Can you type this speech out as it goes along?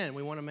And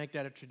we want to make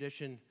that a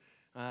tradition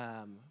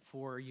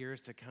for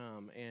years to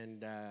come.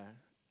 And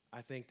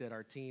I think that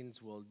our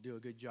teens will do a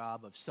good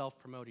job of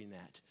self-promoting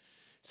that.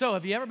 So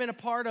have you ever been a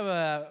part of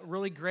a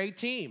really great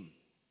team?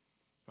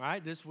 All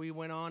right, we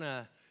went on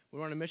a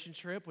mission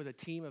trip with a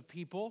team of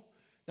people.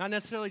 Not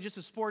necessarily just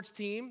a sports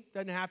team.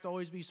 Doesn't have to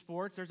always be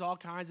sports. There's all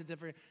kinds of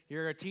different.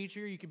 You're a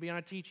teacher, you could be on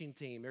a teaching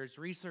team. There's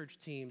research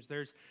teams.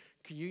 There's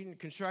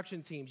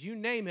construction teams. You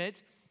name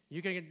it,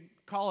 you can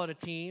call it a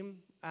team.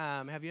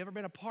 Have you ever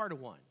been a part of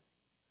one?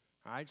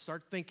 All right,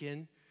 start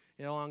thinking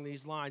along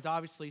these lines.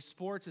 Obviously,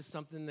 sports is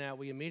something that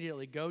we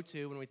immediately go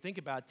to when we think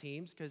about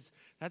teams because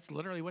that's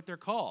literally what they're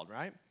called,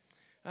 right?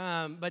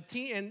 But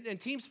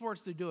team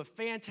sports, they do a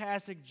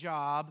fantastic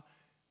job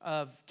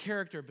of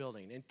character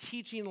building and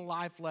teaching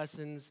life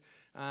lessons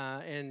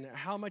and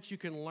how much you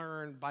can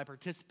learn by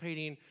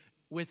participating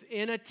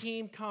within a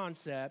team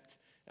concept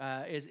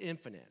is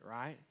infinite,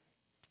 right?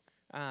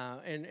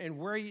 And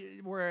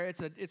where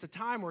it's a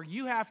time where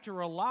you have to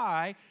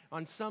rely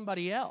on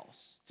somebody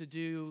else to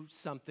do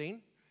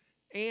something,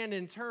 and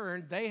in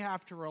turn, they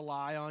have to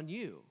rely on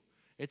you.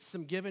 It's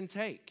some give and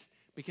take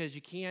because you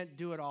can't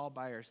do it all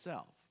by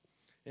yourself.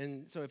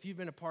 And so if you've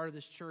been a part of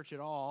this church at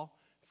all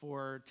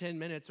for 10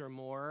 minutes or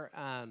more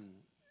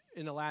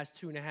in the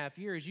last 2.5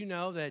 years, you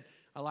know that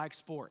I like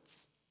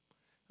sports.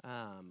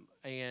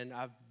 And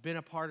I've been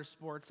a part of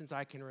sports since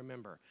I can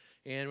remember.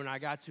 And when I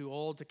got too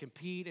old to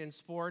compete in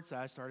sports,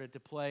 I started to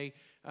play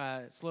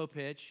slow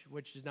pitch,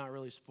 which is not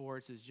really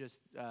sports. It's just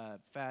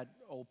fat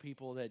old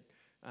people that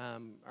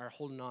are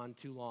holding on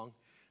too long.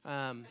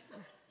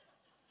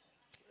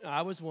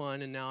 I was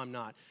one, and now I'm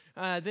not.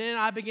 Then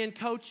I began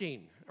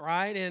coaching,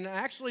 right? And I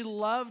actually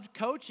loved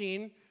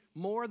coaching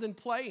more than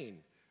playing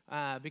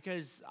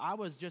because I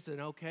was just an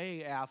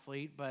okay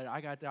athlete, but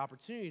I got the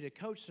opportunity to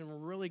coach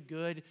some really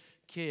good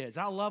kids.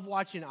 I love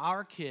watching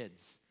our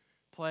kids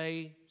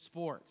play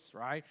sports,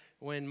 right?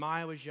 When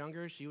Maya was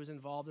younger, she was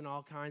involved in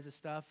all kinds of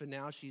stuff, and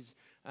now she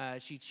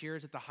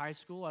cheers at the high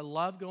school. I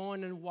love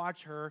going and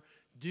watch her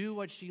do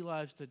what she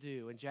loves to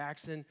do. And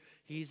Jackson,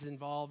 he's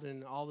involved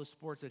in all the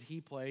sports that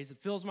he plays. It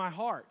fills my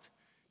heart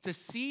to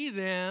see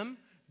them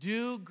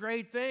do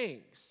great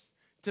things,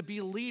 to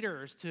be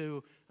leaders,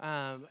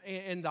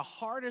 and the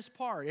hardest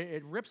part,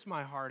 it rips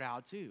my heart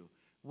out too,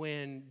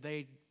 when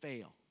they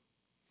fail,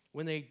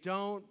 when they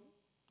don't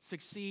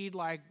succeed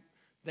like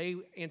they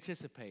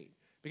anticipate,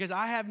 because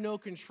I have no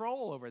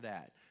control over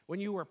that. When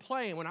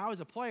I was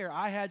a player,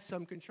 I had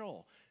some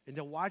control. And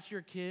to watch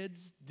your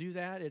kids do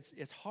that,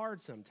 it's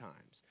hard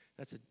sometimes.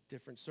 That's a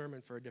different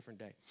sermon for a different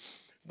day.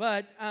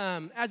 But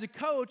as a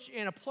coach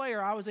and a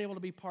player, I was able to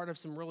be part of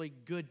some really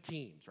good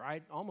teams,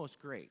 right? Almost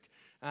great.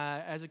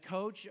 As a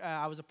coach,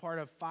 I was a part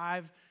of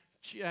 5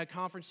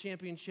 conference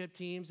championship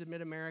teams in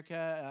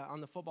Mid-America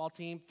on the football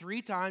team.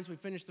 3 times we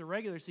finished the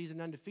regular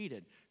season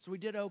undefeated. So we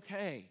did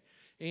okay.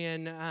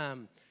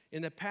 And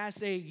in the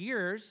past 8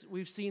 years,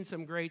 we've seen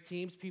some great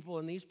teams. People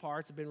in these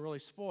parts have been really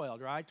spoiled,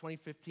 right?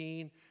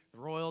 2015, the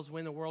Royals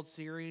win the World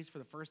Series for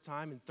the first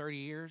time in 30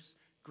 years.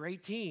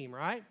 Great team,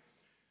 right?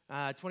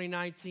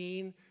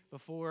 2019,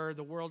 before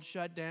the world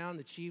shut down,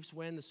 the Chiefs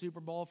win the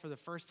Super Bowl for the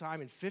first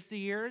time in 50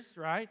 years,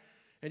 right?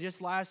 And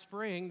just last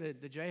spring,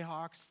 the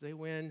Jayhawks, they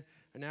win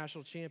a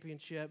national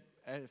championship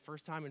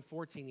first time in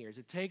 14 years.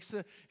 It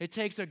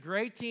takes a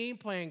great team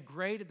playing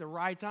great at the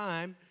right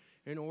time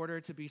in order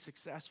to be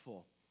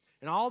successful.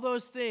 And all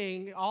those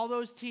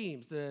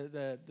teams,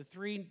 the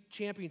 3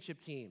 championship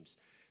teams,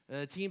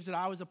 the teams that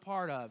I was a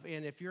part of,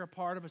 and if you're a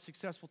part of a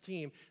successful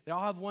team, they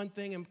all have one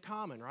thing in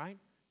common, right?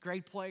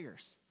 Great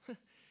players.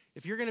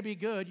 If you're going to be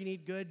good, you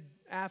need good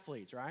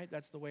athletes, right?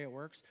 That's the way it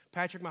works.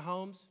 Patrick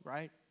Mahomes,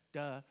 right?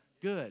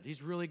 Good.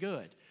 He's really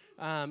good.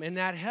 And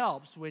that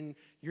helps when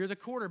you're the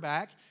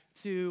quarterback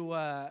you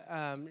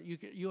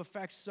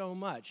affect so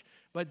much.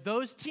 But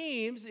those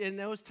teams, in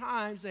those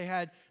times, they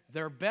had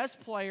their best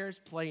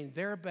players playing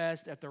their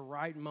best at the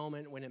right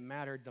moment when it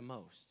mattered the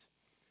most.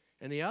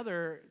 And the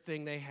other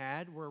thing they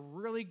had were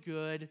really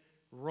good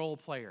role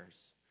players.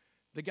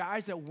 The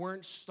guys that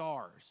weren't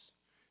stars.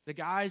 The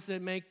guys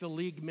that make the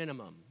league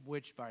minimum,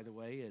 which, by the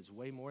way, is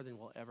way more than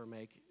we'll ever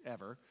make,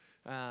 ever.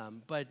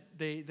 But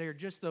they're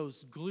just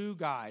those glue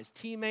guys,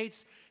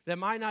 teammates that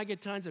might not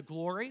get tons of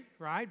glory,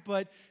 right?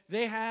 But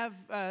they have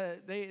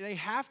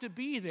to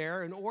be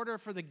there in order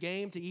for the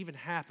game to even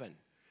happen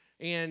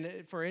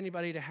and for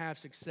anybody to have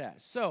success.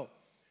 So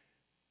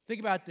think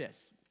about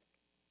this.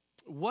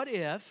 What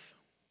if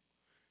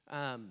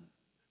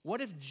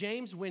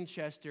James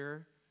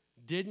Winchester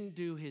didn't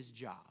do his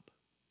job?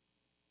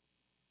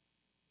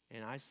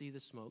 And I see the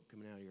smoke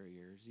coming out of your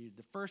ears.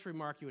 The first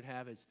remark you would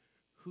have is,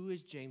 who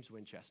is James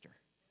Winchester?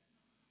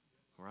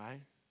 Right?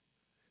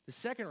 The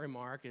second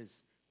remark is,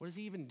 what does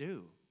he even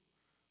do?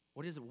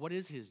 What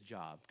is his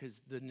job?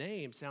 Because the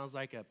name sounds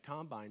like a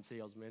combine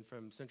salesman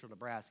from central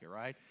Nebraska,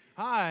 right?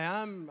 Hi,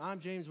 I'm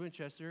James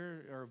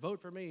Winchester, or vote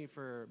for me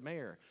for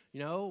mayor.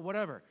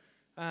 Whatever.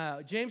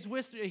 James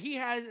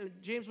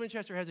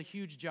Winchester has a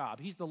huge job.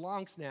 He's the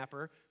long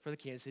snapper for the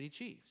Kansas City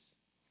Chiefs.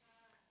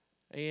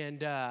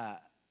 And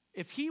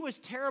If he was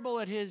terrible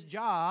at his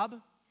job,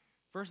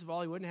 first of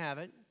all, he wouldn't have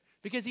it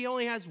because he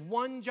only has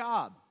one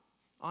job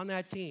on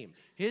that team.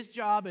 His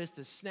job is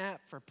to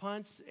snap for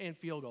punts and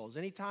field goals.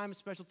 Anytime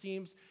special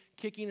teams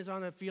kicking is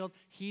on the field,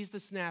 he's the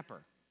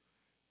snapper.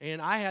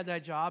 And I had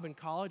that job in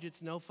college.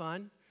 It's no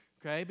fun,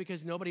 okay,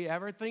 because nobody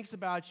ever thinks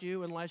about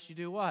you unless you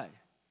do what?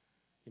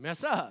 You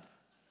mess up.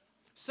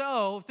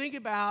 So think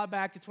about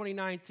back to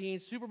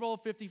 2019, Super Bowl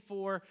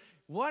 54.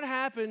 What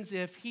happens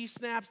if he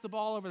snaps the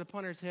ball over the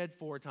punter's head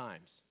 4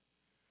 times,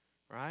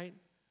 right?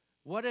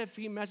 What if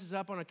he messes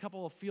up on a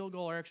couple of field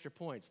goal or extra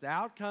points? The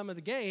outcome of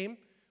the game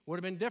would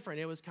have been different.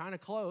 It was kind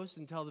of close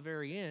until the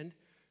very end.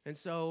 And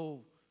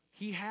so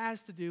he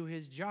has to do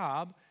his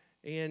job,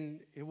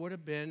 and it would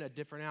have been a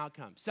different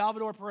outcome.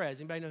 Salvador Perez,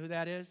 anybody know who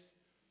that is?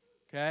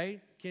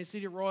 Okay, Kansas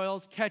City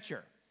Royals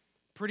catcher.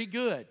 Pretty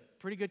good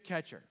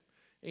catcher.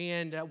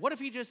 And what if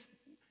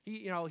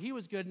he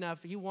was good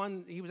enough, he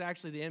was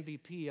actually the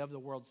MVP of the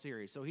World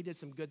Series, so he did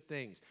some good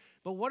things.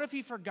 But what if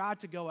he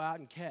forgot to go out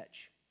and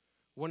catch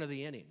one of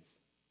the innings?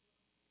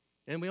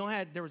 And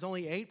there was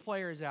only 8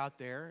 players out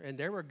there, and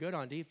they were good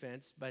on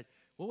defense, but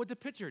what would the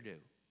pitcher do?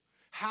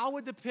 How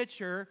would the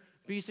pitcher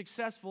be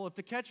successful if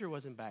the catcher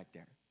wasn't back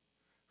there,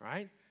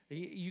 right?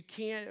 You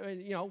can't,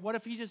 what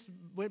if he just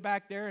went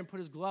back there and put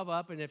his glove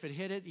up, and if it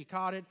hit it, he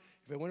caught it.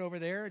 If it went over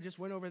there, it just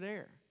went over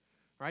there,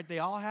 right? They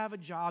all have a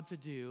job to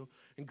do,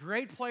 and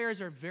great players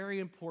are very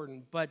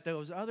important, but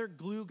those other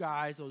glue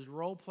guys, those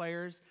role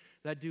players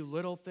that do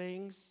little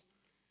things,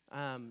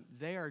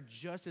 they are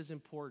just as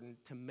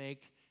important to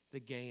make the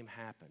game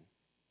happen.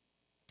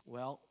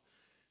 Well,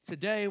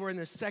 today we're in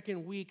the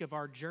second week of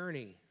our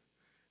journey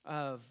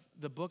of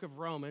the book of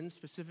Romans,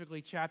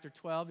 specifically chapter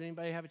 12. Did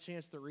anybody have a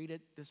chance to read it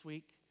this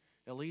week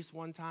at least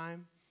one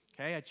time?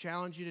 Okay, I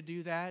challenge you to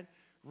do that.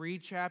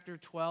 Read chapter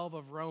 12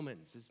 of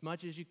Romans as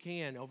much as you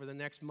can over the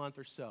next month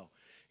or so.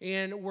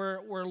 And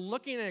we're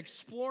looking at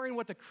exploring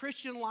what the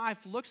Christian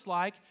life looks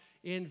like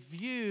in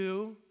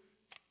view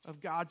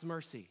of God's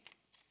mercy.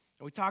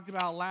 And we talked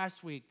about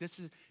last week, this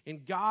is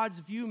in God's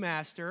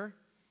viewmaster.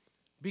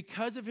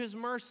 Because of his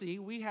mercy,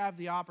 we have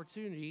the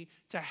opportunity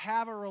to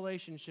have a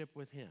relationship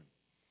with him.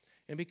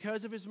 And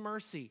because of his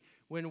mercy,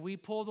 when we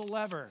pull the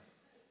lever,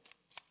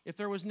 if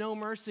there was no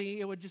mercy,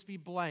 it would just be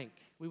blank.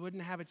 We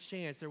wouldn't have a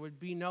chance. There would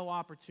be no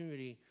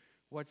opportunity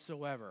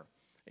whatsoever.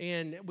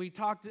 And we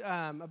talked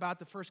about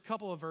the first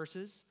couple of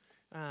verses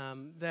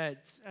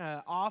that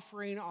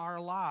offering our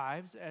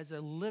lives as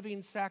a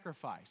living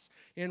sacrifice.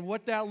 And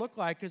what that looked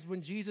like, because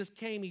when Jesus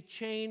came, he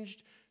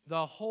changed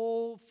the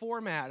whole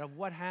format of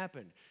what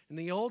happened. In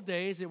the old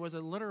days, it was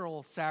a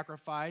literal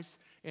sacrifice,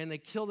 and they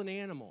killed an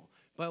animal.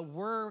 But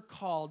we're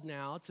called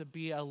now to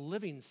be a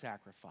living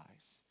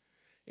sacrifice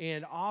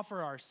and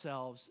offer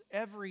ourselves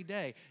every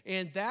day.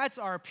 And that's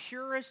our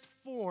purest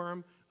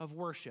form of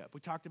worship. We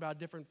talked about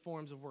different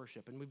forms of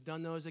worship, and we've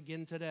done those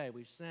again today.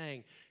 We've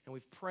sang, and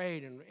we've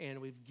prayed,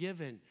 and we've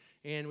given,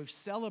 and we've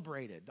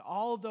celebrated.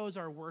 All of those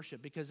are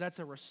worship because that's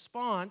a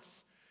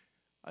response,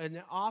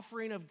 an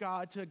offering of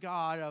God to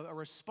God, a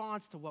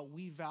response to what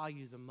we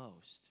value the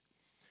most.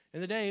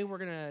 And today we're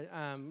going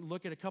to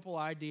look at a couple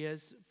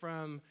ideas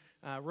from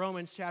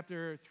Romans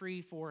chapter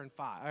 3, 4, and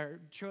 5, or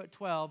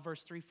 12,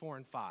 verse 3, 4,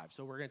 and 5.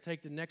 So we're going to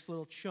take the next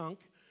little chunk.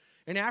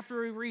 And after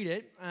we read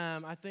it,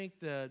 I think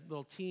the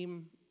little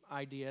team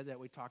idea that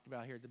we talked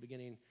about here at the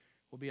beginning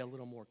will be a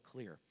little more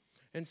clear.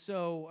 And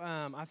so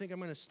I think I'm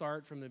going to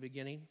start from the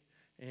beginning.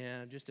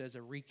 And just as a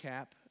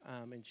recap,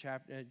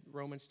 in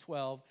Romans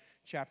 12,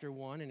 chapter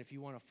 1. And if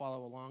you want to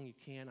follow along, you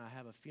can. I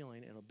have a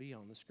feeling it'll be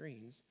on the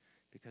screens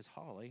because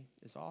Holly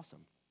is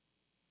awesome.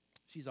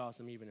 She's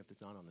awesome even if it's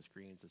not on the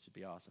screens. This should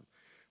be awesome.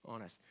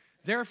 Honest.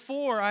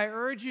 Therefore, I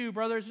urge you,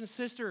 brothers and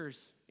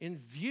sisters, in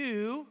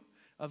view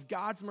of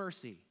God's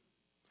mercy,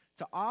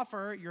 to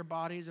offer your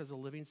bodies as a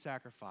living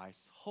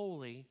sacrifice,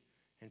 holy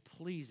and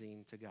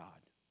pleasing to God.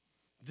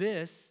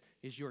 This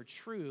is your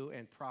true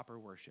and proper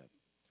worship.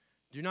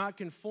 Do not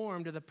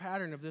conform to the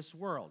pattern of this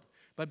world,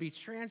 but be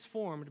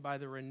transformed by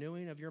the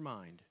renewing of your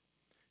mind.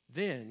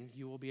 Then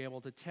you will be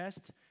able to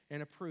test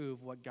and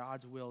approve what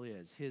God's will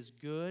is, his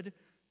good,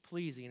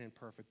 pleasing, and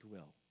perfect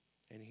will.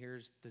 And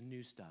here's the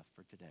new stuff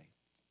for today.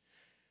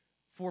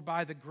 For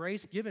by the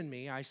grace given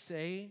me, I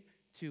say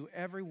to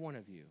every one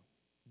of you,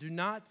 do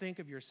not think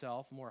of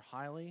yourself more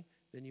highly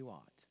than you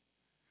ought,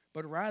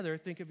 but rather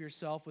think of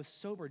yourself with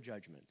sober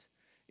judgment,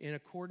 in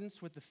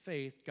accordance with the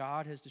faith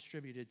God has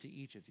distributed to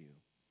each of you.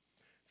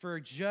 For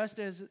just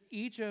as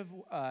each of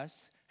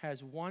us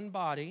has one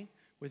body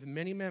with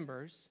many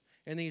members,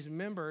 and these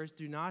members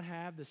do not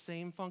have the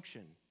same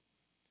function,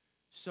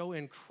 so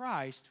in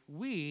Christ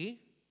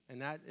we,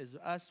 and that is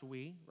us,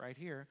 we, right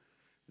here,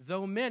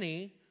 though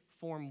many,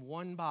 form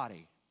one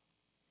body,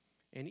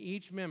 and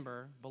each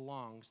member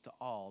belongs to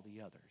all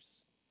the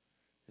others.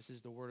 This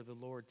is the word of the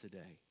Lord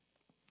today.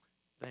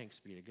 Thanks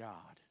be to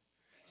God.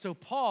 So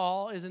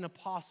Paul is an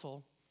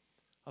apostle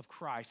of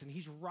Christ, and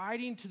he's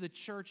writing to the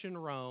church in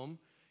Rome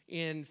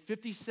in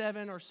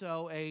 57 or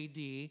so AD,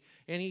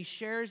 and he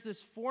shares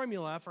this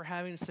formula for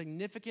having a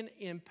significant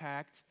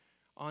impact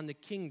on the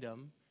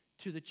kingdom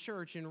to the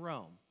church in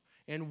Rome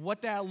and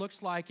what that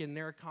looks like in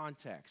their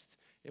context,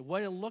 and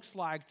what it looks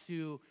like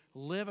to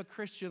live a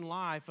Christian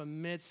life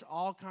amidst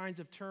all kinds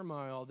of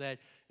turmoil that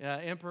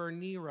Emperor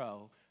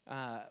Nero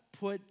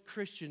put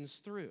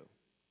Christians through.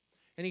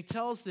 And he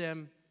tells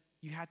them,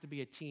 you have to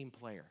be a team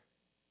player.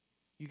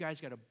 You guys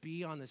got to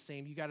be on the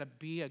same, you got to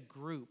be a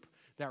group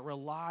that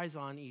relies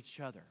on each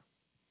other.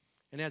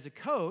 And as a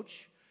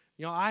coach,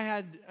 I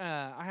had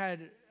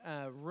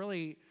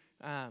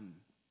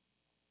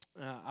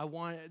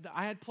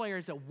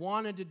players that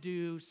wanted to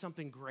do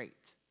something great,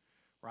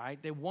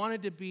 right? They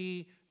wanted to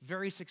be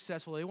very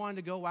successful. They wanted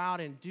to go out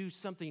and do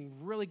something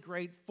really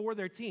great for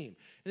their team.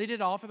 And they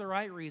did all for the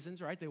right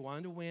reasons, right? They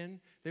wanted to win.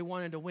 They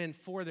wanted to win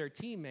for their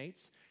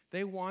teammates.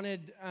 They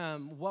wanted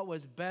what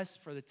was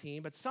best for the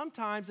team. But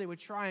sometimes they would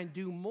try and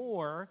do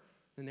more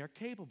than they're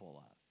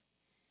capable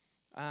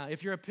of.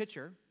 If you're a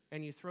pitcher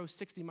and you throw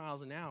 60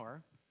 miles an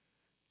hour,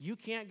 you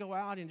can't go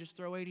out and just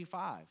throw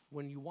 85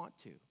 when you want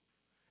to.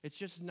 It's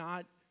just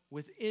not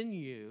within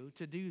you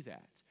to do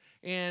that.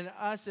 And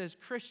us as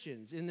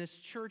Christians in this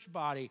church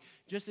body,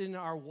 just in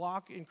our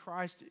walk in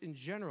Christ in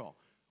general,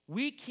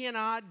 we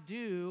cannot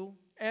do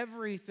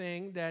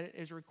everything that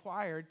is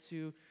required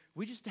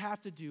we just have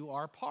to do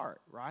our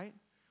part, right?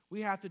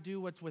 We have to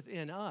do what's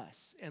within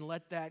us and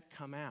let that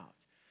come out.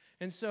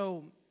 And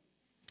so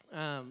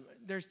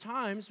there's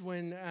times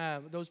when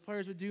those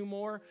players would do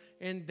more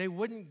and they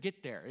wouldn't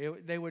get there.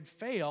 They would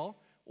fail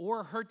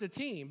or hurt the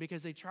team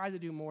because they tried to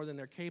do more than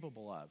they're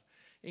capable of.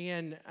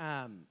 And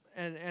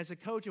as a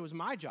coach, it was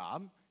my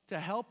job to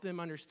help them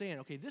understand,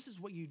 okay, this is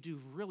what you do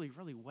really,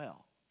 really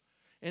well.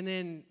 And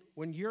then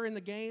when you're in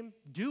the game,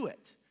 do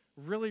it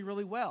really,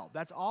 really well.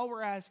 That's all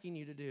we're asking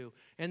you to do.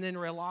 And then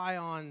rely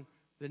on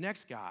the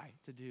next guy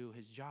to do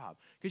his job.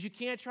 Because you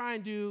can't try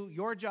and do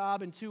your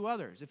job and two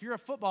others. If you're a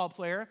football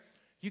player,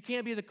 you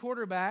can't be the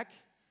quarterback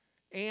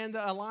and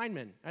the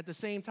lineman at the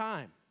same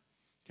time,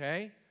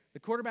 okay? The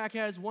quarterback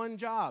has one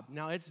job.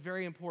 Now, it's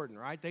very important,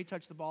 right? They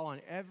touch the ball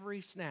on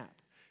every snap.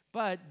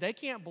 But they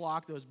can't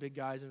block those big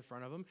guys in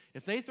front of them.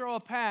 If they throw a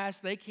pass,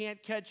 they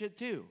can't catch it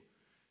too.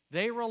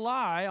 They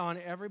rely on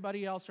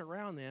everybody else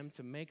around them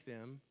to make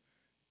them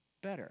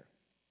better.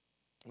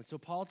 And so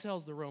Paul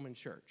tells the Roman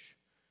church,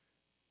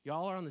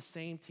 y'all are on the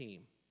same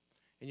team,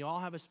 and you all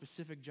have a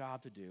specific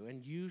job to do,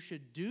 and you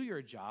should do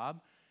your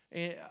job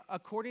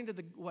according to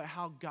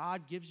how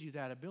God gives you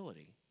that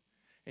ability.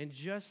 And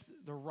just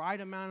the right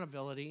amount of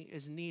ability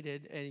is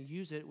needed, and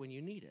use it when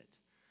you need it.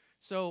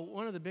 So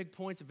one of the big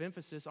points of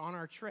emphasis on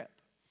our trip,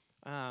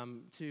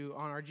 on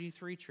our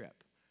G3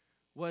 trip,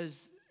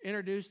 was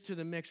introduced to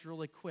the mix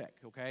really quick,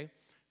 okay?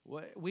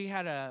 We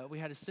had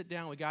a sit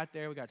down. We got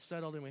there, we got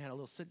settled, and we had a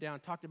little sit down,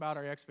 talked about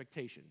our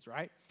expectations,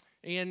 right?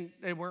 And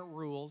they weren't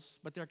rules,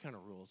 but they're kind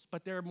of rules.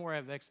 But they're more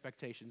of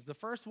expectations. The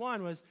first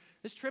one was,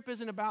 this trip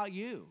isn't about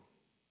you,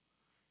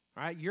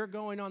 right? You're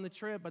going on the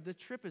trip, but the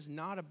trip is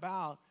not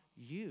about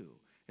you.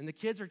 And the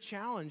kids are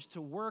challenged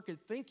to work at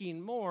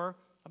thinking more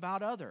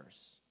about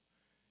others.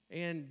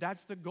 And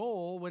that's the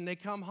goal when they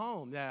come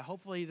home, that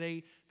hopefully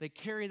they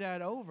carry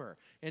that over.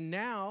 And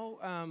now,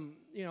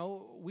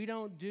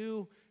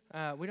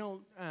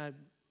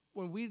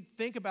 when we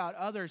think about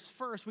others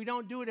first, we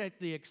don't do it at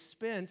the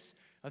expense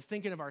of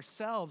thinking of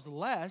ourselves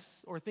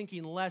less or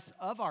thinking less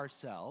of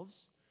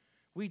ourselves.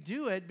 We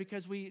do it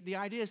because the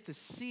idea is to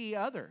see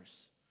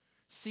others,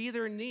 see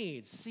their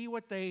needs, see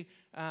what they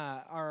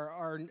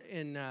are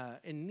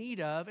in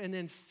need of, and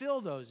then fill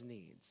those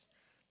needs.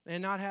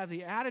 And not have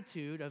the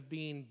attitude of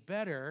being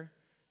better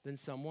than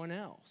someone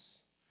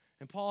else.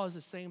 And Paul has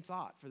the same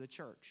thought for the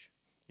church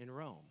in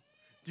Rome.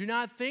 Do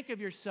not think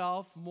of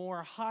yourself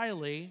more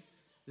highly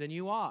than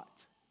you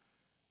ought.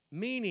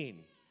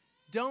 Meaning,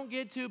 don't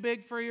get too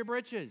big for your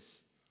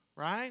britches,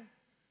 right?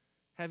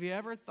 Have you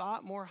ever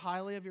thought more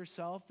highly of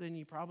yourself than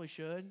you probably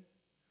should?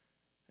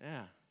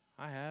 Yeah,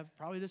 I have,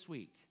 probably this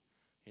week,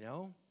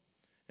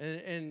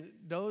 And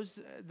those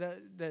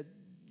that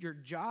your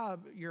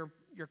job, you're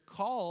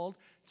called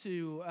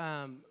to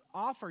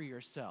offer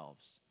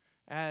yourselves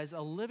as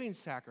a living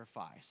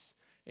sacrifice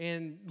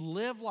and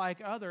live like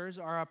others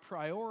are a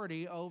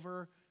priority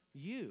over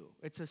you.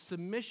 It's a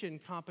submission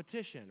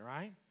competition,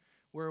 right?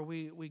 Where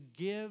we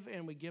give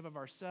and we give of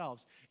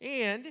ourselves.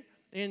 And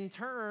in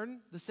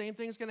turn, the same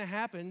thing's going to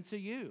happen to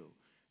you.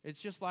 It's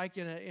just like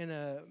in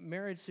a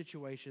marriage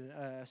situation.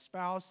 A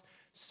spouse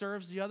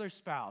serves the other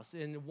spouse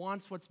and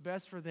wants what's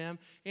best for them.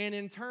 And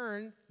in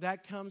turn,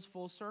 that comes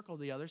full circle.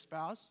 The other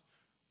spouse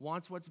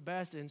wants what's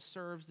best and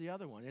serves the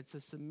other one. It's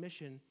a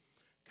submission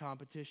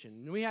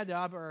competition. And we had the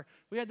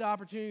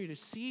opportunity to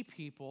see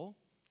people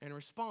and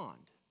respond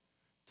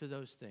to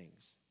those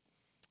things.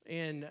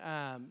 And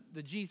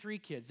the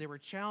G3 kids, they were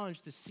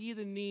challenged to see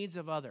the needs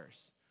of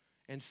others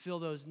and fill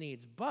those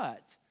needs.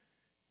 But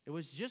it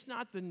was just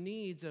not the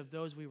needs of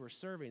those we were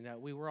serving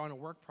that we were on a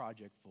work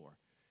project for.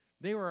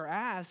 They were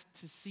asked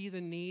to see the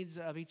needs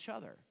of each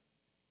other.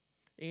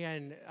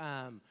 And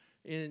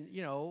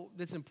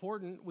that's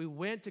important. We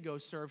went to go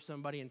serve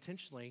somebody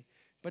intentionally,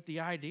 but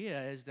the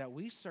idea is that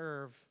we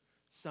serve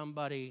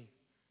somebody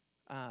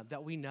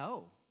that we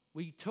know.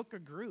 We took a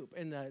group,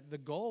 and the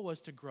goal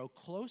was to grow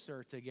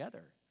closer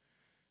together.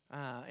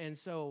 And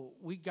so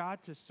we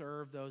got to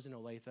serve those in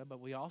Olathe, but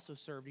we also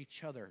served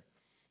each other.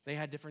 They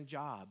had different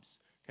jobs.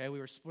 Okay, we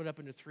were split up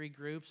into 3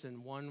 groups,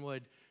 and one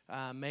would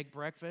make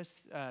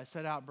breakfast,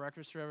 set out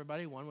breakfast for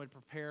everybody. One would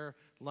prepare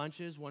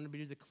lunches. One would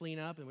do the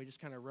cleanup, and we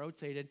just kind of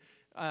rotated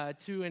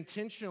to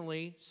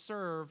intentionally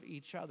serve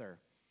each other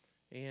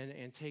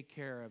and take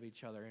care of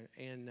each other.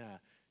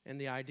 And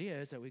the idea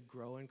is that we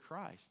grow in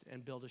Christ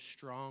and build a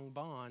strong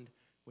bond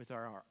with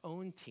our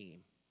own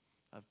team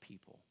of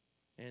people.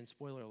 And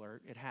spoiler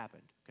alert, it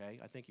happened, okay?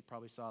 I think you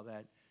probably saw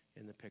that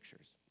in the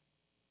pictures.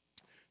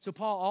 So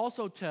Paul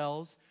also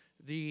tells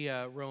the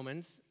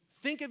Romans,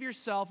 think of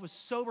yourself with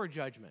sober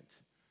judgment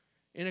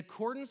in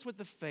accordance with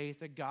the faith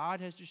that God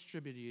has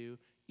distributed you,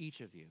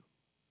 each of you.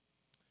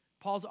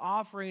 Paul's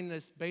offering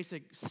this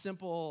basic,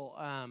 simple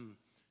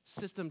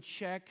system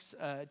checks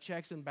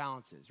and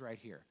balances right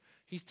here.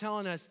 He's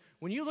telling us,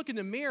 when you look in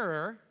the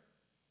mirror,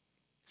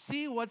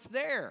 see what's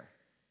there.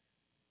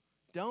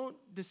 Don't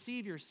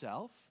deceive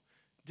yourself.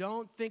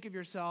 Don't think of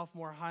yourself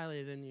more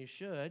highly than you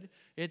should.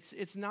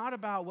 It's not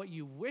about what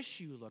you wish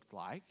you looked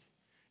like.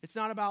 It's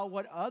not about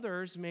what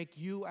others make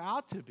you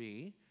out to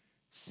be.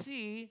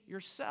 See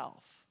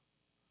yourself.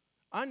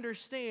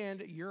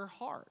 Understand your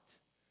heart.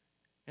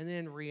 And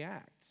then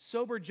react.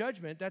 Sober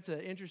judgment, that's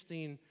an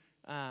interesting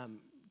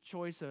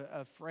choice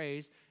of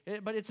phrase.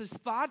 But it's this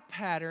thought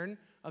pattern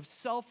of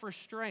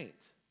self-restraint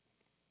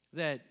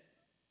that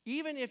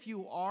even if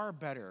you are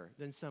better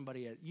than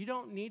somebody, you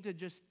don't need to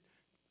just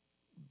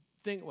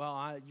think,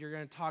 well, you're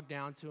going to talk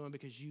down to them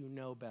because you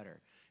know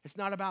better. It's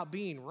not about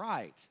being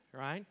right?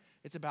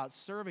 It's about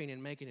serving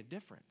and making a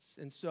difference.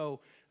 And so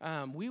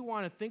we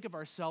want to think of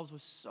ourselves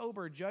with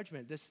sober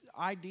judgment, this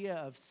idea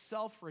of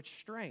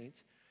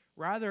self-restraint,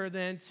 rather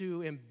than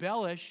to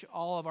embellish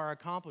all of our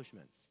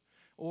accomplishments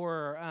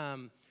or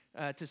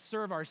to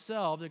serve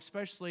ourselves,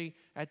 especially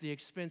at the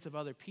expense of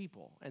other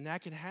people. And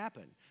that can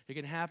happen. It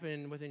can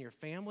happen within your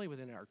family,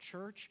 within our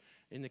church,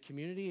 in the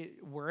community,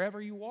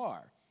 wherever you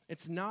are.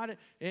 It's not,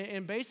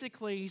 and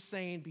basically he's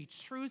saying be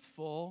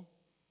truthful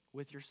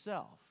with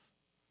yourself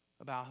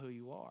about who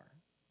you are.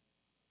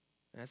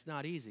 And that's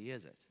not easy,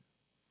 is it?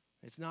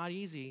 It's not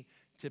easy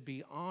to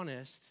be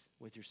honest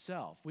with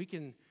yourself. We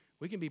can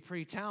be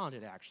pretty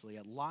talented, actually,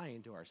 at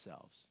lying to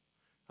ourselves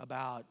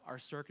about our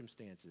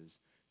circumstances.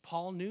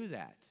 Paul knew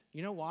that.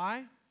 You know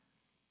why?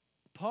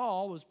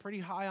 Paul was pretty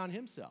high on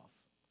himself.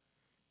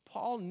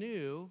 Paul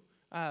knew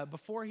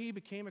before he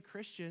became a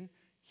Christian,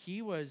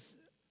 he was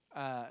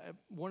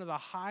one of the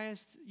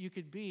highest you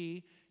could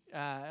be,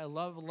 a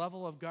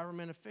level of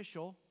government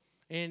official,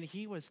 and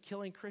he was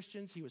killing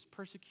Christians. He was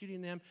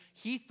persecuting them.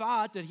 He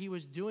thought that he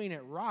was doing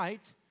it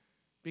right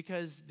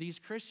because these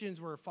Christians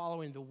were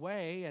following the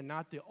way and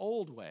not the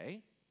old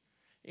way.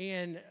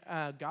 And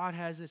God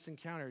has this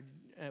encounter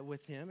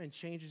with him and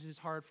changes his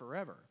heart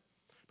forever.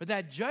 But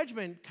that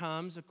judgment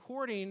comes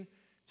according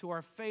to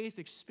our faith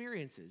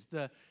experiences.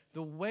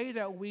 The way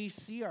that we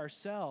see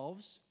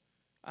ourselves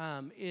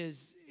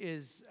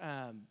is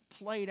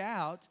played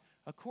out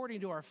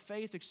according to our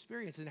faith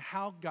experience and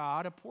how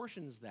God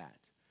apportions that.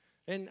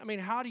 And I mean,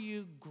 how do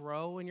you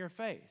grow in your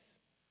faith?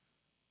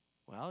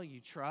 Well, you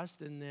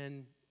trust, and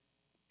then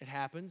it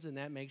happens, and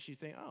that makes you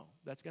think, oh,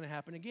 that's going to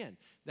happen again.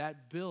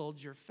 That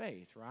builds your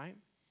faith, right?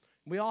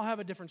 We all have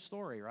a different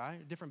story, right?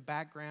 A different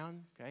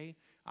background, okay?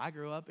 I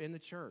grew up in the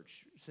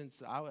church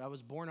since I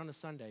was born on a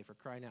Sunday, for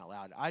crying out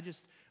loud. I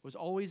just was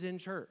always in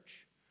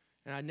church,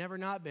 and I'd never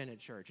not been at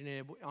church.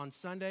 And on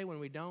Sunday, when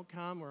we don't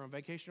come, or on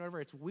vacation or whatever,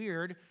 it's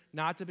weird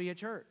not to be at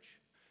church.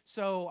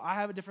 So I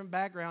have a different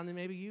background than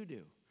maybe you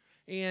do.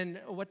 And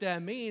what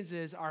that means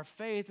is our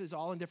faith is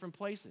all in different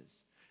places.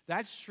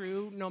 That's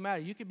true no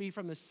matter. You could be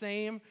from the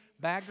same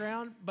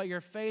background, but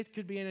your faith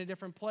could be in a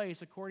different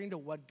place according to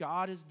what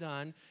God has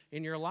done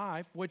in your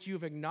life, what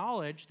you've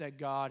acknowledged that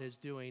God is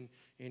doing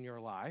in your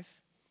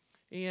life.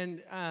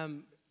 And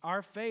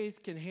our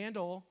faith can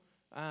handle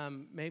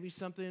maybe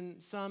some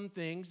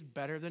things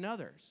better than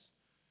others.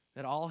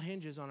 That all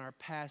hinges on our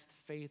past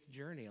faith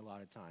journey a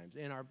lot of times.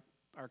 In our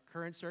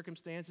current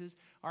circumstances,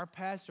 our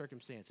past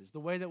circumstances, the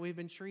way that we've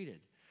been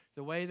treated,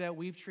 the way that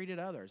we've treated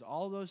others,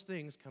 all those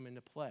things come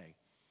into play.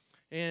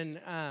 And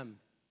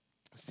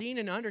seeing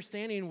and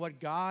understanding what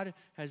God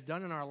has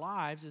done in our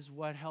lives is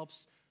what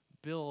helps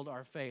build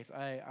our faith.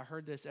 I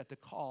heard this at the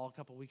call a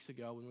couple weeks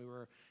ago when we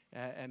were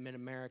at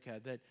Mid-America,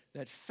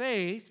 that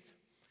faith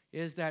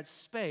is that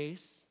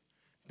space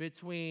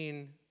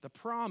between the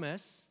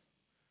promise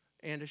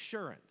and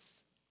assurance.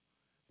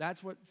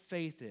 That's what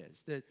faith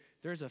is. That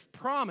there's a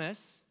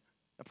promise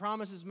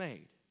is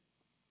made.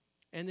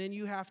 And then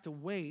you have to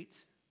wait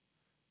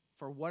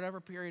for whatever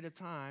period of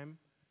time,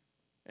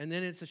 and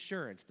then it's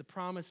assurance. The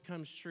promise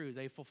comes true.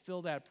 They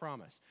fulfill that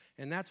promise.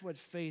 And that's what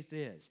faith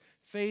is.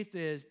 Faith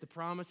is the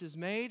promise is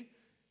made,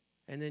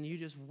 and then you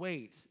just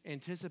wait,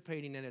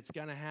 anticipating that it's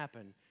going to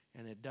happen,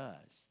 and it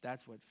does.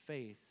 That's what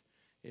faith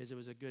is. It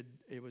was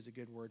a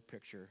good word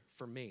picture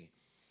for me.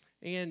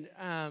 And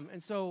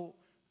so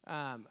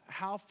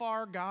how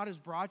far God has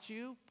brought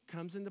you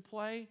comes into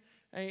play.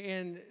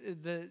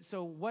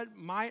 So what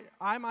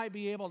I might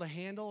be able to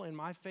handle in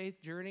my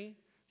faith journey,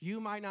 you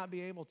might not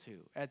be able to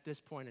at this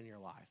point in your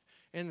life.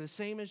 And the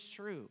same is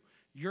true.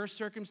 Your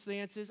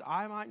circumstances,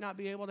 I might not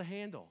be able to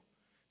handle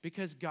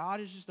because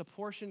God has just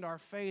apportioned our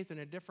faith in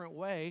a different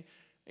way,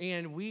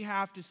 and we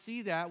have to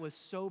see that with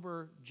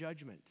sober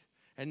judgment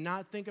and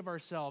not think of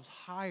ourselves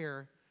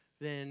higher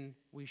than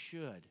we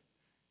should,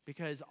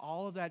 because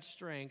all of that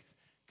strength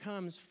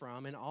comes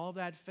from and all of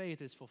that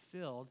faith is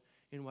fulfilled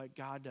in what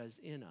God does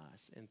in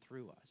us and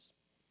through us.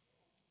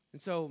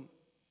 And so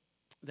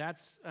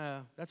that's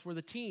where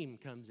the team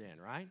comes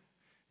in, right?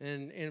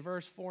 And in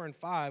verse 4 and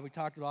 5, we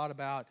talked a lot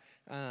about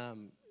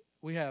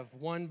we have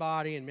one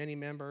body and many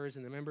members,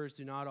 and the members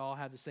do not all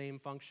have the same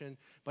function.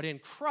 But in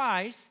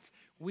Christ,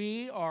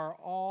 we are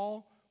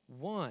all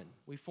one.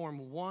 We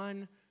form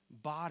one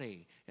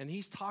body. And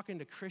he's talking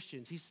to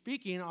Christians. He's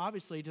speaking,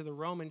 obviously, to the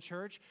Roman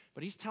church,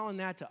 but he's telling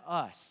that to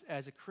us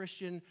as a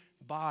Christian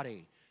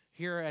body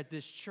here at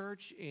this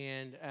church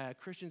and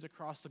Christians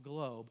across the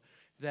globe.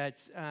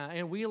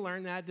 And we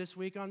learned that this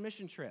week on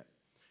mission trip.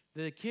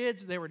 The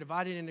kids, they were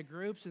divided into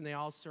groups, and they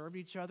all served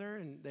each other,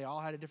 and they all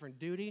had a different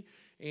duty.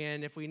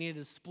 And if we needed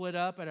to split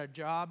up at a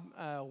job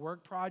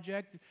work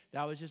project,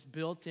 that was just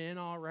built in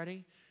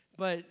already.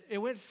 But it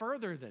went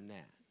further than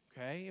that,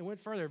 okay? It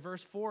went further.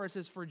 Verse 4, it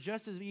says, "For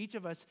just as each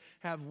of us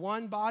have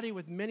one body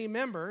with many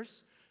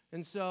members,"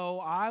 and so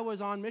I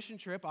was on mission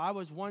trip, I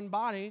was one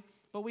body,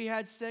 but we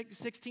had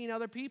 16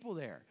 other people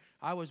there.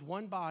 I was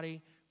one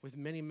body with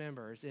many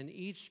members, and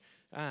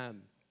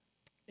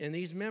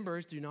these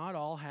members do not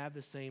all have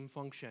the same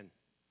function.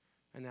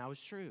 And that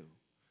was true.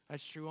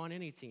 That's true on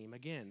any team.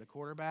 Again, the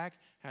quarterback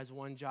has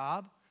one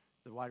job.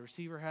 The wide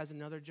receiver has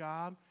another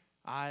job.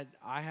 I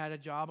had a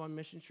job on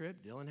mission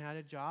trip. Dylan had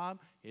a job.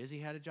 Izzy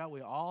had a job.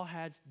 We all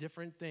had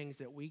different things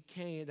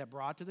that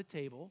brought to the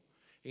table,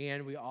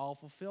 and we all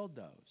fulfilled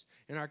those.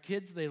 And our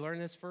kids, they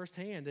learned this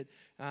firsthand,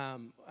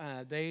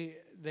 that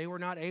they were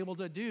not able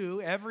to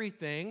do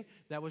everything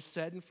that was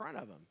set in front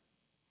of them.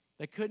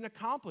 They couldn't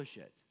accomplish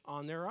it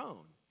on their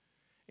own.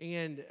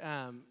 And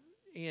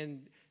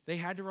they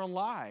had to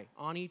rely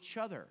on each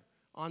other,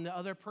 on the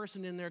other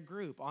person in their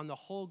group, on the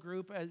whole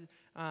group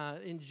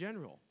in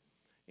general.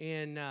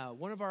 And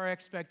one of our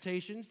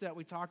expectations that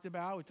we talked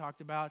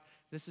about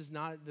this is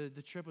not,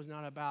 the trip was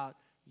not about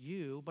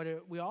you,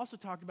 but we also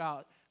talked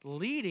about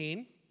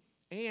leading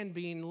and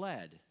being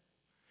led.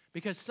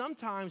 Because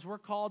sometimes we're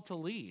called to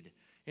lead.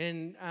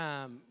 And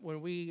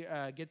when we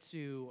get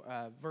to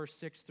verse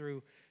 6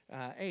 through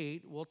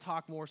 8, we'll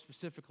talk more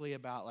specifically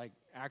about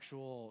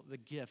the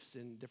gifts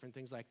and different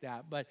things like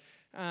that. But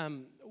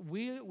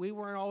we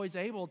weren't always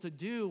able to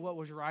do what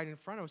was right in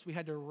front of us. We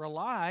had to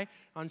rely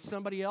on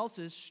somebody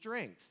else's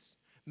strengths,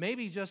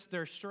 maybe just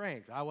their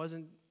strength. I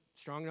wasn't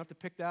strong enough to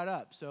pick that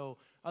up, so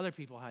other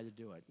people had to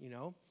do it,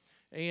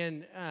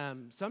 And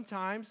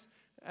sometimes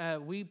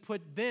we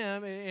put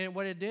them, and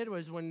what it did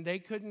was when they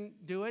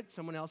couldn't do it,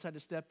 someone else had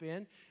to step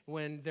in.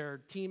 When their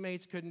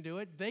teammates couldn't do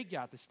it, they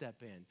got to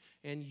step in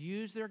and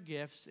use their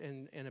gifts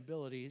and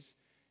abilities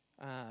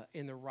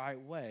in the right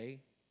way,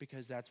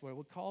 because that's what it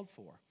was called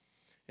for.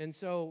 And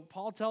so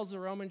Paul tells the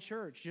Roman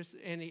church,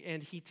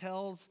 and he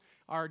tells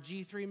our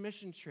G3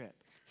 mission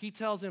trip. He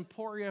tells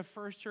Emporia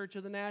First Church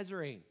of the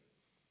Nazarene.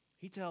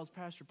 He tells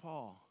Pastor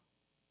Paul,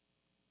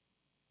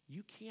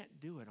 you can't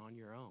do it on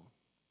your own.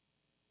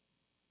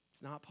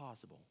 It's not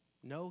possible.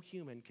 No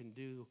human can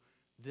do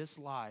this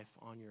life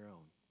on your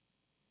own.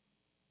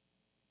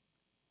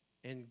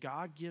 And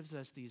God gives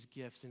us these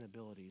gifts and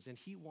abilities, and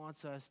he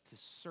wants us to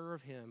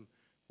serve him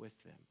with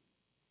them.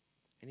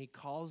 And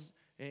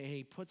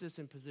he puts us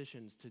in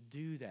positions to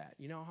do that.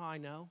 You know how I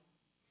know?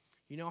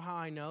 You know how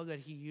I know that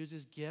he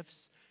uses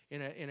gifts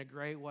in a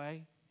great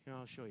way?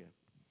 I'll show you.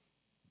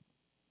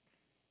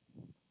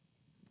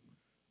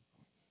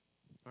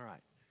 All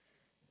right.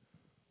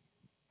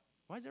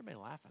 Why is everybody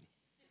laughing?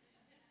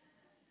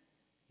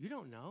 You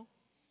don't know.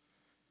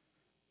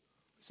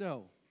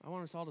 So, I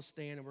want us all to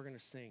stand and we're going to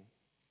sing.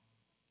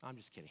 I'm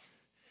just kidding.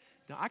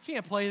 No, I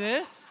can't play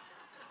this.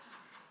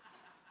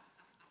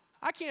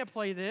 I can't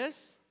play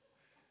this.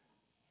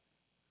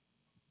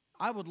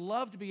 I would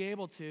love to be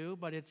able to,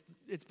 but it's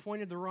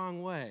pointed the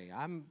wrong way.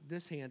 I'm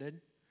this-handed,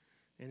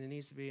 and it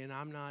needs to be, and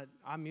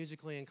I'm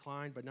musically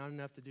inclined, but not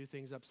enough to do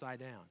things upside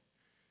down.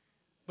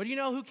 But you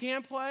know who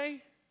can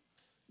play?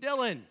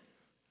 Dylan.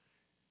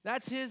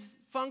 That's his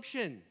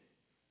function.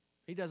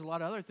 He does a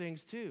lot of other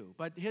things too,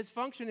 but his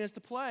function is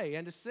to play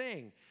and to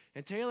sing.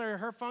 And Taylor,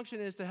 her function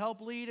is to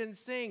help lead and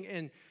sing.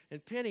 And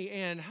Penny,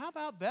 and how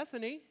about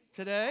Bethany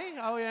today?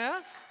 Oh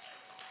yeah?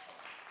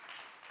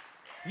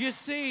 You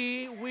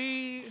see,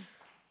 we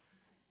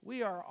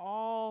are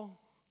all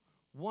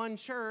one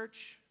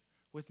church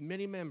with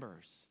many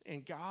members,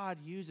 and God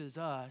uses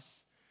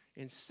us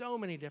in so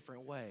many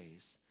different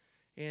ways.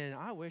 And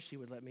I wish he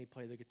would let me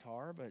play the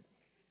guitar, but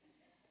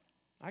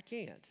I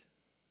can't.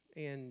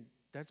 And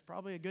that's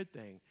probably a good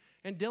thing.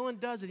 And Dylan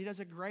does it. He does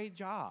a great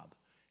job.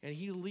 and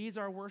he leads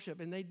our worship,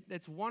 and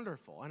it's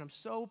wonderful. And I'm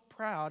so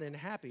proud and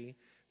happy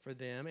for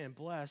them and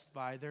blessed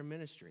by their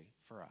ministry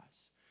for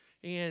us.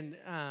 And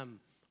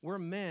we're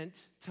meant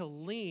to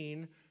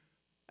lean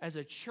as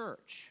a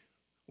church.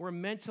 We're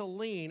meant to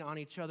lean on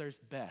each other's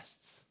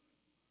bests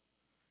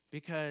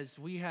because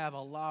we have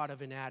a lot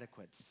of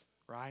inadequates,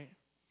 right?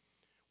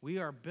 We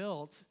are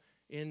built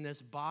in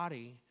this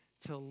body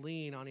to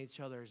lean on each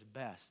other's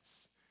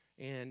bests.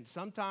 And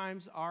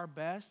sometimes our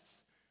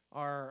bests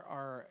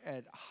are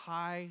at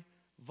high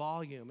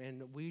volume,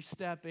 and we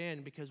step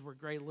in because we're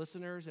great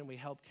listeners and we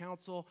help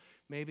counsel.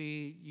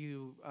 Maybe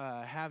you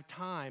have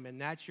time,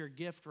 and that's your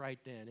gift right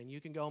then, and you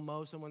can go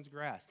mow someone's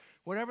grass.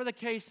 Whatever the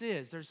case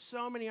is, there's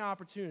so many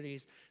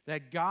opportunities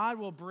that God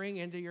will bring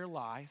into your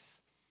life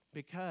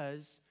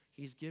because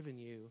he's given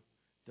you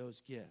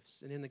those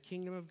gifts. And in the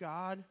kingdom of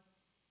God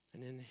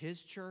and in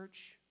his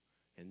church,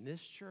 in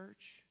this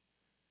church,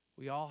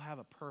 we all have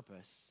a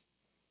purpose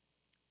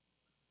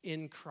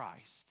in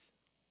Christ.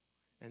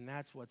 And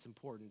that's what's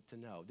important to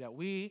know, that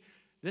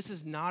this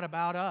is not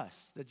about us,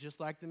 that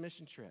just like the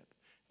mission trip,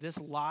 this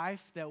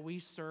life that we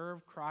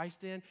serve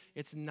Christ in,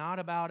 it's not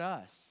about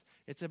us.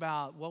 It's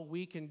about what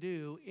we can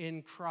do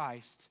in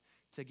Christ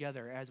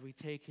together as we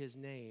take his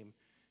name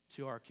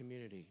to our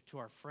community, to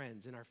our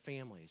friends and our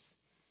families.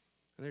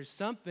 And there's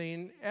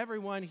something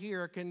everyone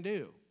here can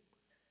do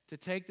to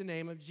take the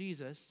name of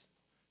Jesus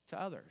to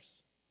others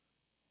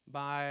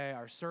by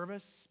our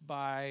service,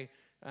 by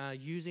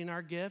using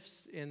our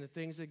gifts and the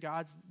things that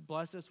God's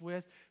blessed us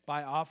with,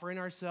 by offering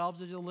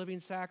ourselves as a living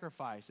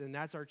sacrifice. And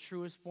that's our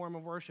truest form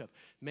of worship.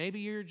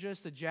 Maybe you're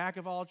just a jack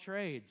of all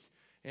trades,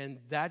 and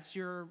that's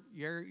your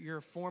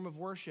form of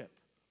worship.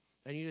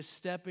 And you just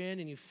step in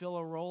and you fill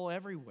a role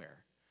everywhere.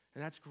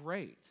 And that's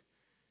great.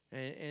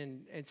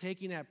 And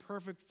taking that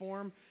perfect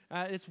form,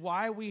 it's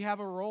why we have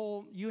a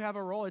role. You have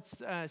a role.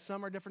 It's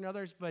some are different than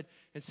others,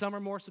 and some are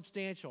more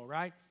substantial,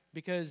 right?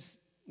 Because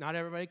not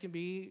everybody can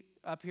be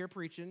up here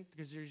preaching,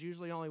 because there's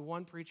usually only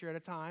one preacher at a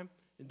time.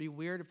 It'd be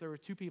weird if there were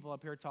two people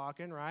up here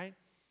talking, right?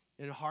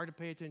 And hard to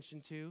pay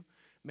attention to.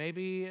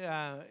 Maybe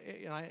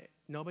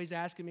nobody's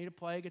asking me to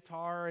play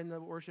guitar in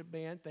the worship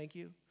band. Thank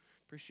you.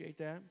 Appreciate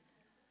that.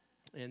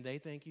 And they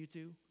thank you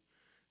too.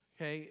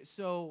 Okay,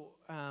 so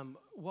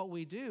what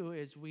we do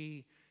is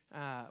we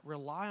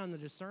rely on the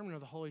discernment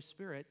of the Holy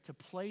Spirit to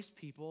place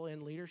people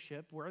in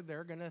leadership where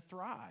they're going to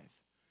thrive.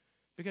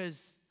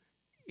 Because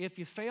if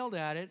you failed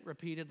at it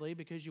repeatedly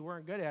because you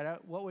weren't good at it,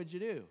 what would you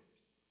do?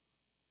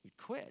 You'd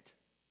quit.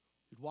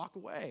 You'd walk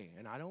away,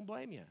 and I don't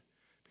blame you.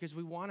 Because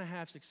we want to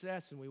have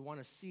success, and we want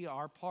to see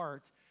our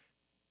part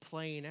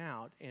playing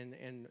out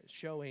and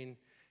showing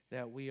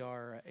that we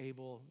are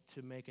able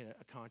to make a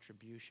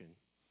contribution.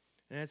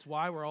 And that's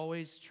why we're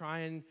always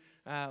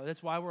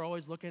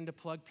looking to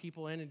plug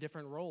people in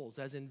different roles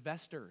as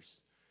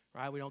investors,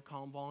 right? We don't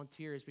call them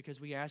volunteers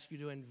because we ask you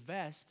to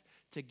invest,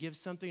 to give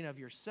something of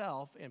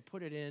yourself and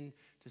put it into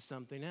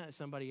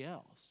somebody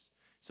else.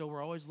 So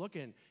we're always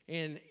looking,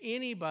 and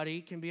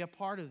anybody can be a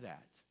part of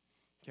that,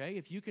 okay?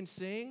 If you can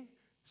sing,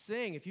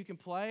 sing. If you can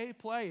play,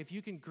 play. If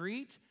you can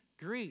greet,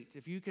 greet.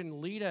 If you can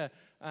lead a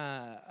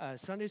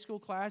Sunday school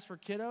class for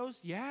kiddos,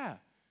 yeah.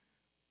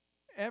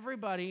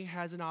 Everybody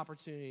has an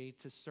opportunity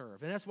to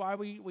serve. And that's why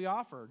we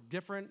offer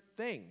different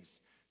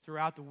things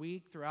throughout the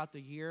week, throughout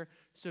the year,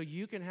 so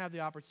you can have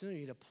the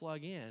opportunity to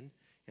plug in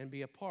and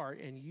be a part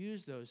and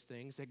use those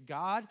things that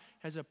God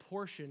has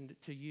apportioned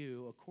to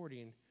you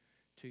according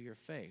to your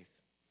faith.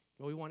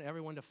 But we want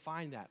everyone to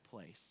find that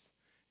place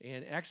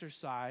and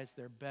exercise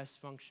their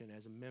best function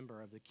as a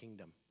member of the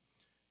kingdom,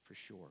 for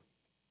sure.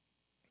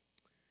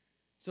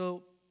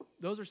 So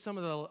those are some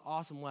of the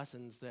awesome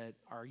lessons that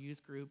our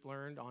youth group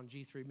learned on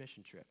G3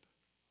 mission trip.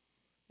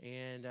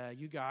 And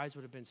you guys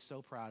would have been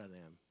so proud of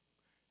them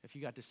if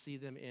you got to see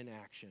them in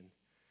action.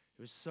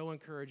 It was so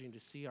encouraging to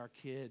see our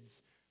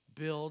kids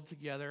build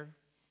together.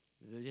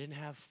 They didn't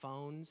have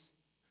phones,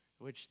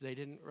 which they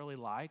didn't really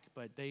like,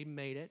 but they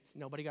made it.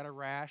 Nobody got a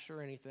rash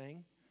or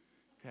anything,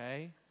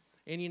 okay?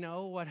 And you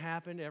know what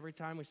happened every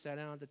time we sat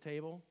down at the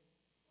table?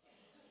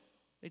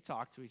 They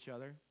talked to each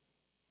other.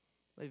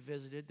 They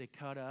visited, they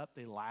cut up,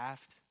 they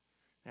laughed,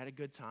 they had a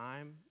good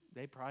time.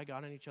 They probably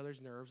got on each other's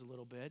nerves a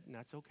little bit, and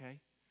that's okay,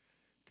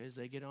 because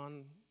they get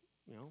on,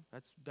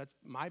 that's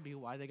might be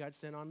why they got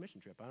sent on mission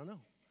trip. I don't know.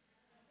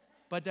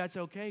 But that's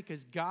okay,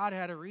 because God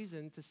had a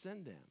reason to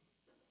send them.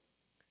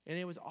 And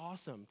it was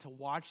awesome to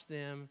watch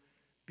them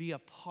be a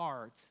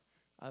part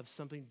of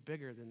something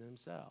bigger than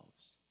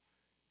themselves.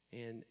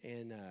 And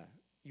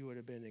you would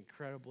have been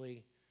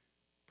incredibly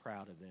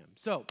proud of them.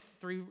 So,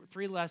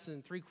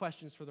 three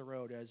questions for the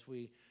road as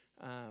we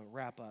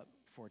wrap up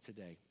for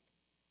today.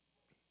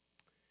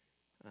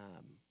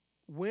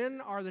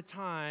 When are the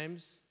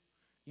times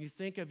you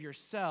think of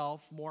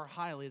yourself more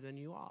highly than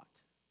you ought?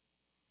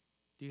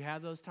 Do you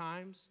have those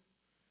times?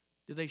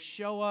 Do they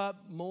show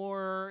up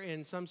more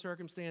in some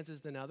circumstances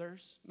than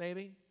others,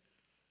 maybe?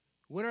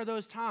 When are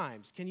those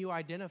times? Can you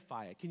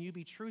identify it? Can you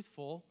be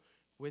truthful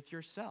with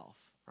yourself,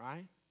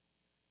 right?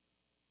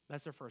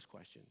 That's our first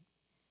question.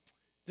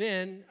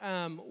 Then,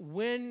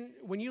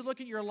 when you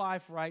look at your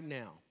life right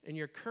now, in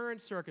your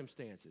current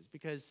circumstances,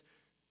 because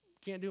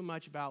you can't do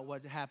much about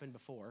what happened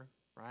before,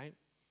 right?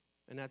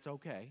 And that's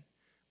okay.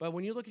 But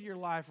when you look at your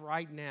life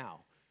right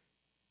now,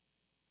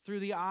 through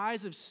the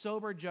eyes of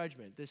sober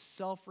judgment, this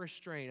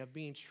self-restraint of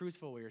being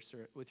truthful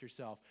with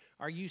yourself,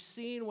 are you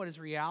seeing what is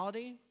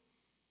reality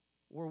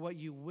or what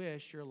you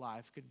wish your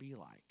life could be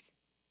like?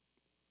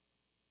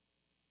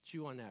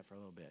 Chew on that for a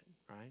little bit,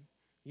 right?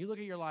 You look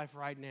at your life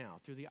right now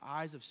through the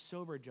eyes of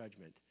sober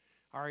judgment.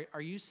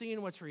 Are you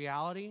seeing what's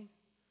reality?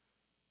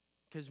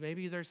 Because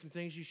maybe there's some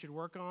things you should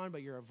work on,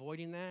 but you're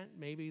avoiding that.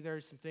 Maybe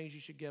there's some things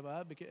you should give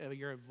up, because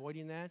you're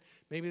avoiding that.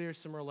 Maybe there's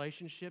some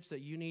relationships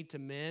that you need to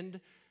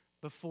mend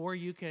before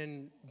you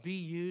can be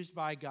used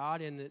by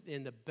God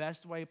in the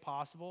best way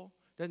possible.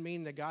 Doesn't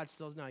mean that God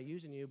still's not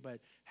using you, but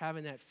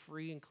having that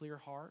free and clear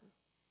heart.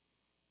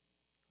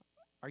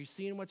 Are you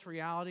seeing what's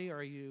reality, or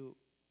are you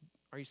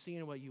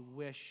seeing what you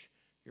wish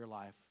your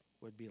life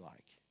would be like?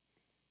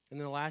 And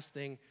then the last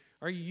thing,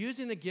 are you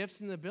using the gifts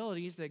and the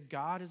abilities that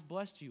God has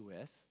blessed you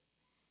with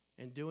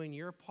and doing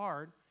your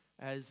part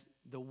as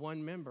the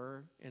one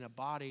member in a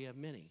body of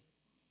many,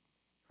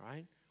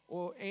 right?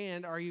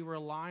 And are you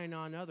relying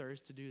on others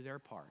to do their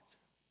part,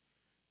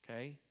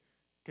 okay?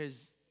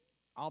 Because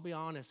I'll be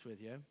honest with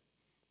you,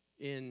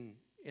 in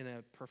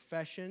a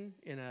profession,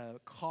 in a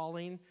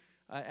calling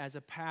as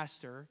a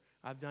pastor,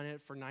 I've done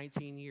it for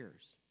 19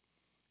 years.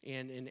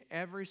 And in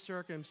every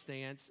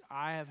circumstance,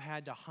 I have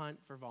had to hunt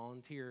for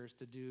volunteers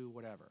to do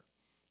whatever.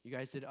 You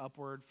guys did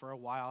Upward for a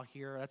while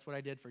here. That's what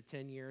I did for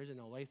 10 years in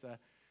Olathe.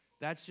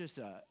 That's just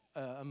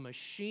a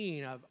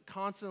machine of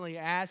constantly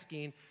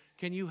asking,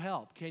 can you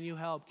help? Can you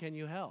help? Can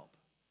you help?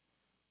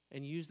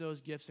 And use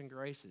those gifts and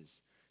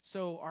graces.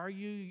 So are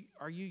you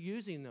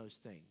using those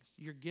things,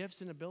 your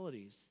gifts and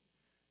abilities,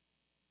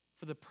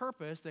 for the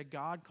purpose that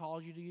God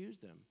calls you to use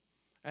them?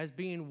 As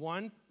being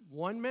one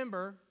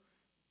member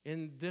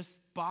in this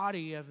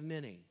body of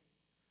many.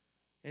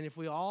 And if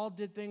we all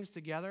did things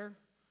together,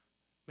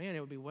 man, it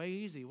would be way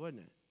easy,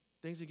 wouldn't it?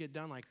 Things would get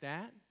done like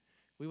that.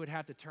 We would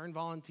have to turn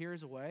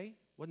volunteers away.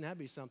 Wouldn't that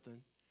be something?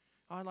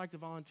 Oh, I'd like to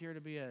volunteer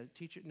to be a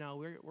teacher.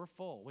 No, we're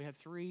full. We have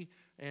 3,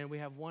 and we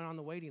have 1 on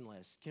the waiting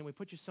list. Can we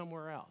put you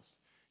somewhere else?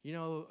 You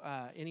know,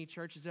 any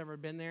church has ever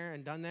been there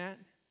and done that?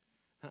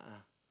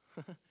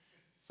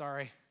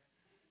 Sorry.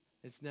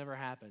 It's never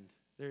happened.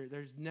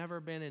 There's never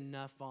been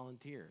enough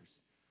volunteers.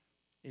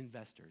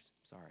 Investors,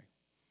 sorry.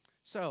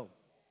 So,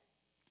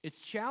 it's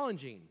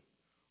challenging,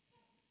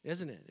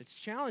 isn't it? It's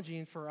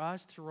challenging for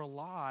us to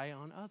rely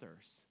on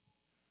others.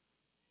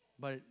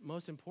 But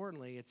most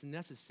importantly, it's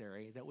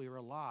necessary that we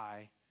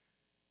rely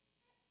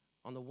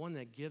on the one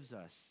that gives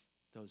us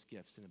those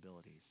gifts and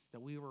abilities,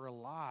 that we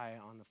rely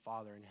on the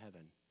Father in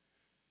heaven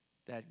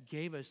that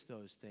gave us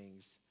those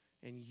things,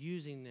 and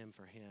using them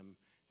for him,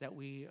 that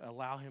we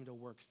allow him to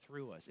work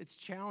through us. It's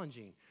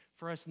challenging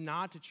for us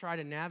not to try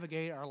to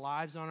navigate our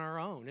lives on our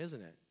own,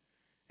 isn't it?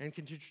 And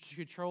to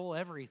control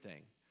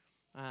everything.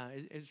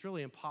 It's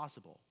really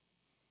impossible.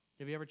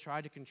 Have you ever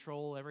tried to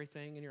control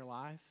everything in your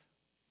life?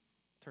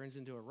 Turns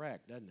into a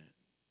wreck, doesn't it?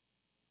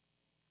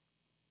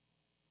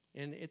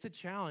 And it's a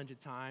challenge at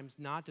times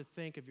not to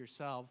think of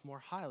yourself more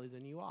highly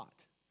than you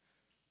ought.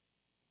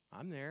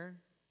 I'm there.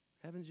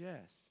 Heavens,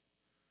 yes.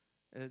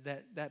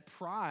 That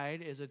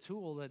pride is a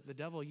tool that the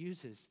devil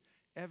uses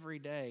every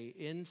day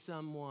in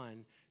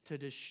someone to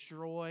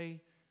destroy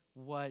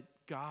what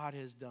God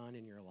has done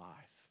in your life.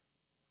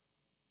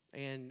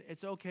 And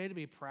it's okay to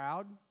be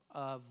proud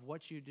of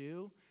what you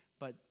do,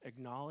 but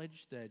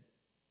acknowledge that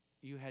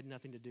you had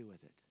nothing to do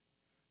with it.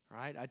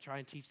 Right? I try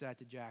and teach that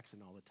to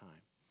Jackson all the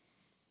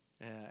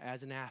time.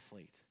 As an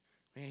athlete,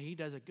 man, he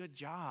does a good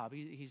job.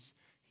 He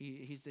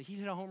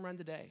hit a home run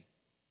today.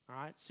 All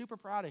right, super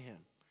proud of him.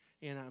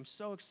 And I'm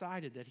so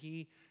excited that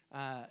he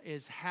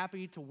is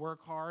happy to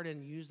work hard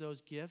and use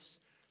those gifts,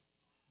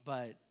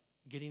 but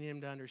getting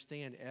him to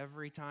understand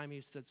every time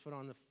he sets foot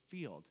on the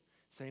field,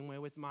 same way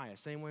with Maya,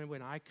 same way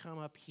when I come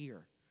up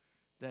here,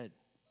 that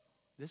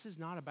this is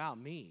not about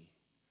me.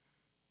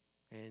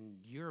 And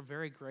you're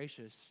very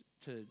gracious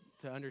to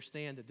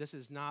understand that this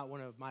is not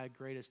one of my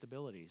greatest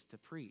abilities, to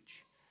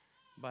preach.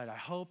 But I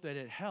hope that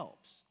it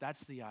helps.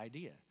 That's the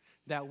idea,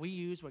 that we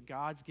use what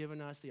God's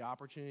given us the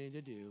opportunity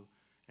to do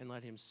and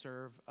let him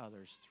serve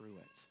others through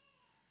it.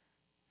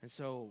 And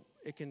so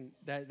it can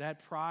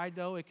that pride,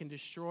 though, it can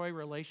destroy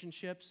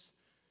relationships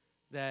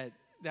that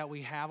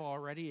we have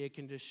already. It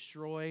can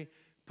destroy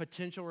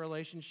potential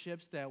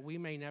relationships that we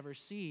may never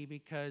see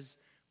because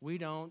we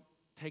don't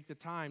take the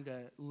time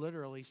to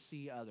literally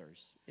see others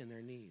in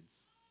their needs.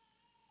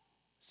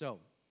 So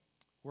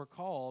we're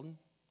called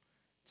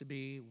to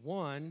be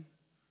one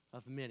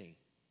of many,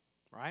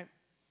 right?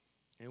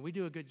 And we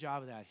do a good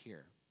job of that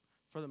here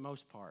for the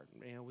most part.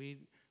 And we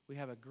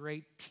have a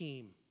great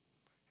team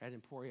at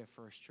Emporia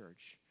First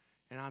Church.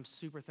 And I'm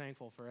super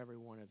thankful for every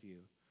one of you.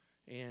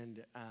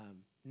 And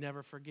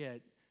never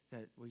forget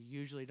that we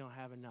usually don't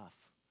have enough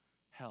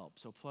help.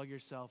 So plug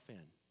yourself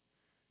in.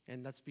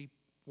 And let's be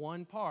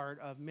one part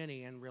of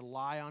many and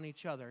rely on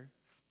each other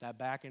that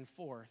back and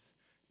forth,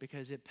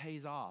 because it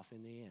pays off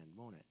in the end,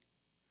 won't it?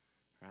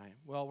 Right?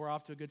 Well, we're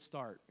off to a good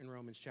start in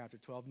Romans chapter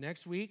 12.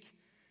 Next week,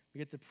 we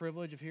get the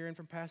privilege of hearing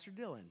from Pastor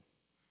Dylan.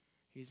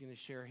 He's going to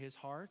share his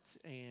heart,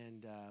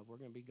 and we're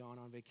going to be gone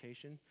on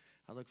vacation.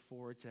 I look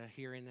forward to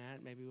hearing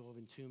that. Maybe we'll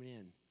even tune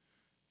in.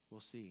 We'll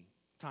see.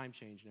 Time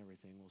change and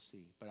everything, we'll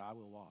see. But I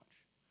will watch.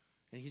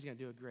 And he's going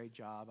to do a great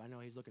job. I know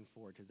he's looking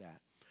forward to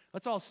that.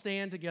 Let's all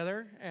stand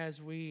together as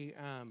we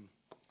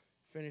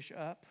finish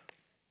up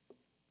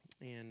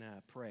and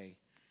pray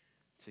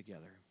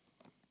together.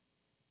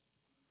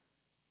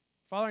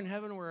 Father in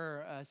heaven,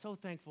 we're so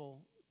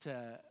thankful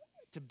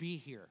to be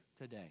here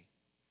today.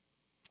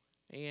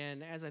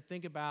 And as I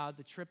think about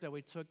the trip that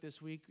we took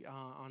this week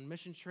on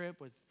mission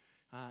trip with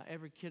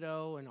every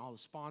kiddo and all the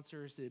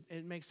sponsors,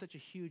 it makes such a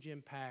huge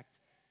impact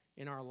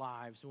in our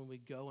lives when we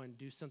go and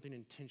do something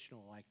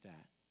intentional like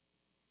that.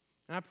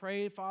 And I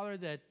pray, Father,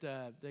 that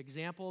the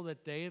example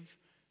that they've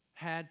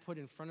had put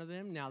in front of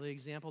them, now the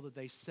example that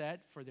they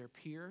set for their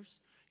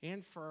peers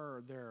and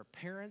for their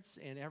parents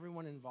and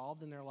everyone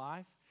involved in their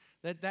life,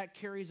 that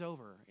carries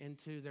over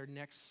into their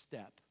next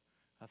step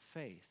of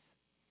faith.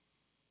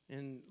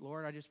 And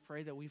Lord, I just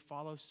pray that we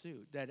follow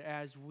suit, that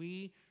as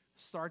we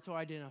start to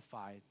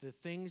identify the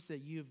things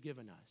that you've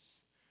given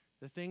us,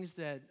 the things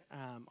that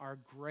are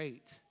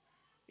great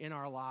in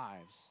our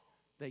lives,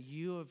 that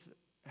you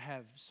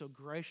have so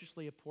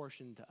graciously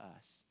apportioned to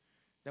us,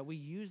 that we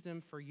use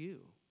them for you.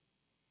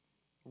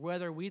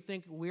 Whether we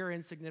think we're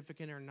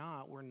insignificant or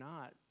not, we're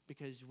not,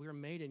 because we're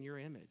made in your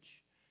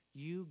image.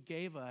 You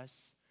gave us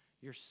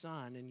your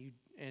son,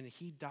 and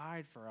he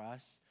died for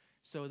us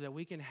so that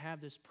we can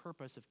have this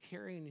purpose of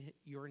carrying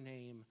your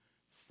name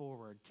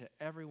forward to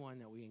everyone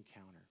that we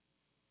encounter.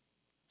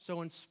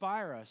 So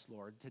inspire us,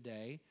 Lord,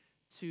 today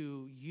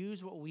to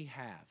use what we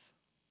have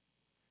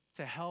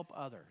to help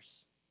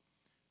others.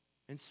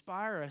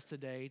 Inspire us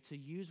today to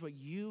use what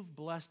you've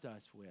blessed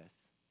us with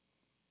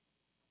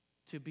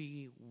to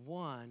be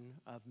one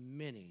of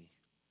many.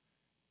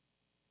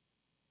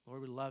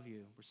 Lord, we love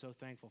you. We're so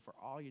thankful for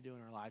all you do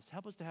in our lives.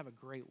 Help us to have a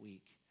great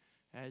week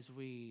as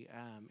we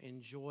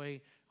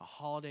enjoy a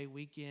holiday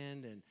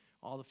weekend and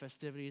all the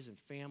festivities and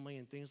family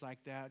and things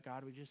like that.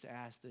 God, we just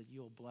ask that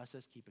you'll bless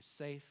us, keep us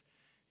safe,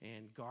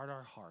 and guard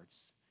our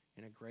hearts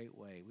in a great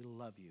way. We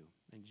love you.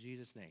 In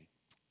Jesus' name,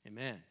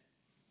 amen.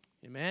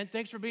 Amen.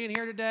 Thanks for being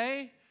here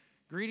today.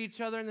 Greet each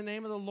other in the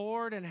name of the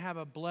Lord and have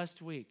a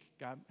blessed week.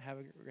 God,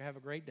 have a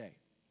great day.